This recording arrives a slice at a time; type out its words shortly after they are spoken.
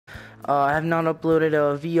I have not uploaded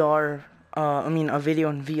a VR, a video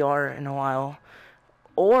in VR in a while,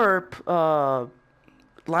 or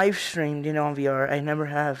live streamed, on VR. I never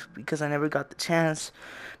have because I never got the chance.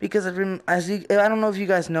 Because I don't know if you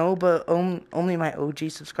guys know, but only my OG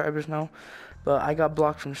subscribers know. But I got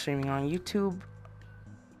blocked from streaming on YouTube.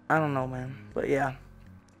 I don't know, man. But yeah,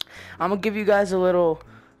 I'm gonna give you guys a little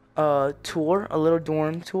tour, a little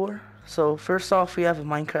dorm tour. So first off, we have a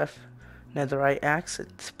Minecraft netherite axe.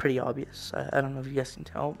 It's pretty obvious. I don't know if you guys can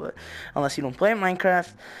tell, but unless you don't play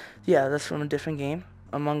Minecraft, yeah, that's from a different game.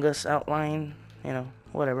 Among Us Outline,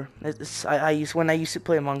 whatever. I used to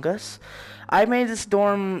play Among Us. I made this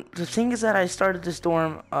dorm. The thing is that I started this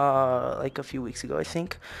dorm like a few weeks ago, I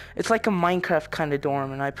think. It's like a Minecraft kind of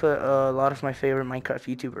dorm, and I put a lot of my favorite Minecraft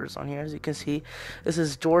YouTubers on here. As you can see, this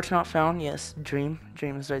is George Not Found. Yes, Dream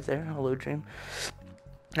is right there. Hello, Dream.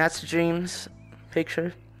 That's Dream's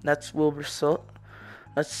picture. That's Wilbur Soot.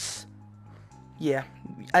 Yeah,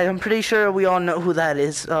 I'm pretty sure we all know who that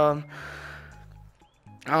is.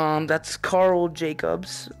 That's Carl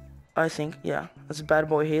Jacobs, I think. Yeah, that's Bad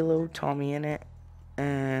Boy Halo, Tommy in it,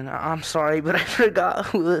 and I'm sorry, but I forgot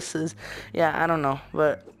who this is. Yeah, I don't know,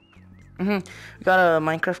 but we got a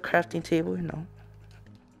Minecraft crafting table,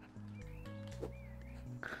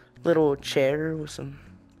 little chair with some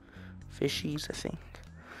fishies, I think.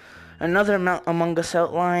 Another Among Us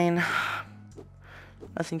outline,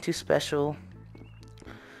 nothing too special.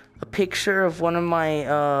 A picture of one of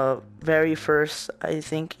my very first, I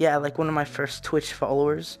think, like one of my first Twitch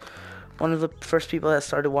followers. One of the first people that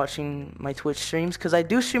started watching my Twitch streams, because I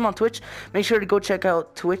do stream on Twitch. Make sure to go check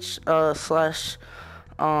out Twitch slash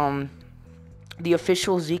the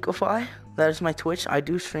official Zekofy. That is my Twitch. I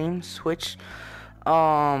do stream Twitch.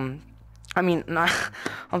 I'm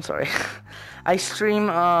sorry. I stream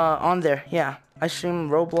on there. Yeah, I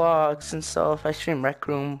stream Roblox and stuff. I stream Rec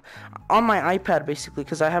Room on my iPad basically,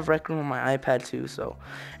 because I have Rec Room on my iPad too. So,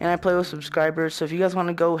 and I play with subscribers. So if you guys want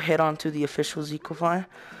to go head on to the official Zekofy,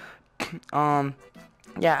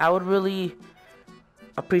 yeah, I would really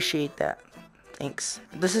appreciate that. Thanks.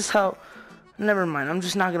 This is how. Never mind. I'm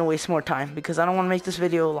just not gonna waste more time because I don't want to make this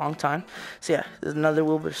video a long time. So yeah, there's another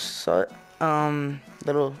Wilbur Soot,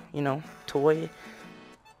 little toy.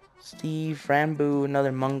 Steve, Rambo, another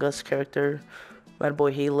Among Us character, Bad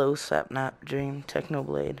Boy Halo, Sapnap, Dream,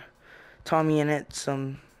 Technoblade, Tommy in it,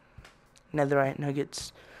 some netherite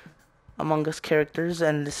nuggets, Among Us characters,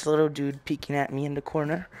 and this little dude peeking at me in the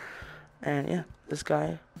corner. And yeah, this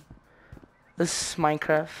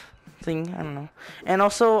Minecraft thing, I don't know. And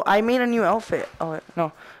also, I made a new outfit. Oh,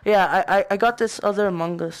 no. Yeah, I got this other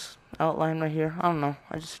Among Us outline right here. I don't know.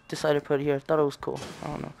 I just decided to put it here. I thought it was cool. I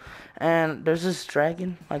don't know. And there's this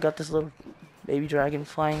dragon. I got this little baby dragon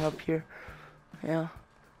flying up here. Yeah.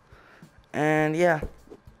 And yeah.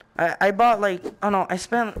 I bought I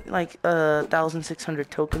spent like 1,600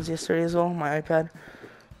 tokens yesterday as well on my iPad.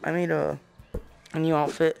 I made a new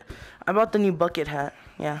outfit. I bought the new bucket hat.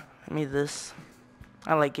 Yeah, I made this.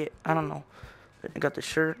 I like it. I don't know. I got the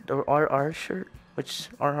shirt, the RR shirt, which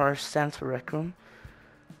RR stands for Rec Room.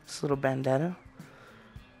 This little bandana.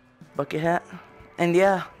 Bucket hat. And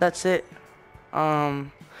yeah, that's it. I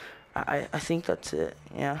think that's it.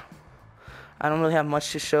 Yeah. I don't really have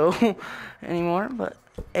much to show anymore, but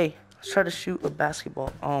hey, let's try to shoot a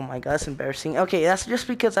basketball. Oh my god, that's embarrassing. Okay, that's just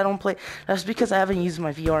because I don't play. That's because I haven't used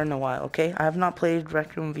my VR in a while, okay? I have not played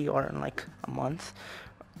Rec Room VR in like a month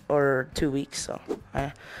or 2 weeks, so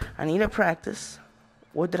I need to practice.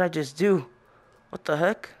 What did I just do? What the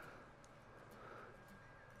heck?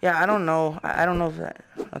 Yeah, I don't know. I don't know if that.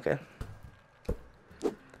 Okay.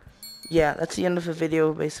 Yeah, that's the end of the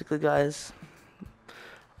video, basically, guys.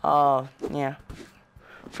 Yeah.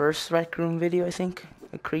 First Rec Room video, I think.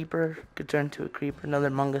 A creeper could turn to a creeper. Another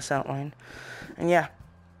Among Us outline. And yeah.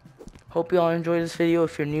 Hope you all enjoyed this video.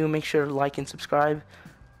 If you're new, make sure to like and subscribe.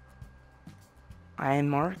 I am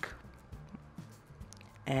Mark.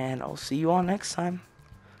 And I'll see you all next time.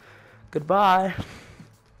 Goodbye.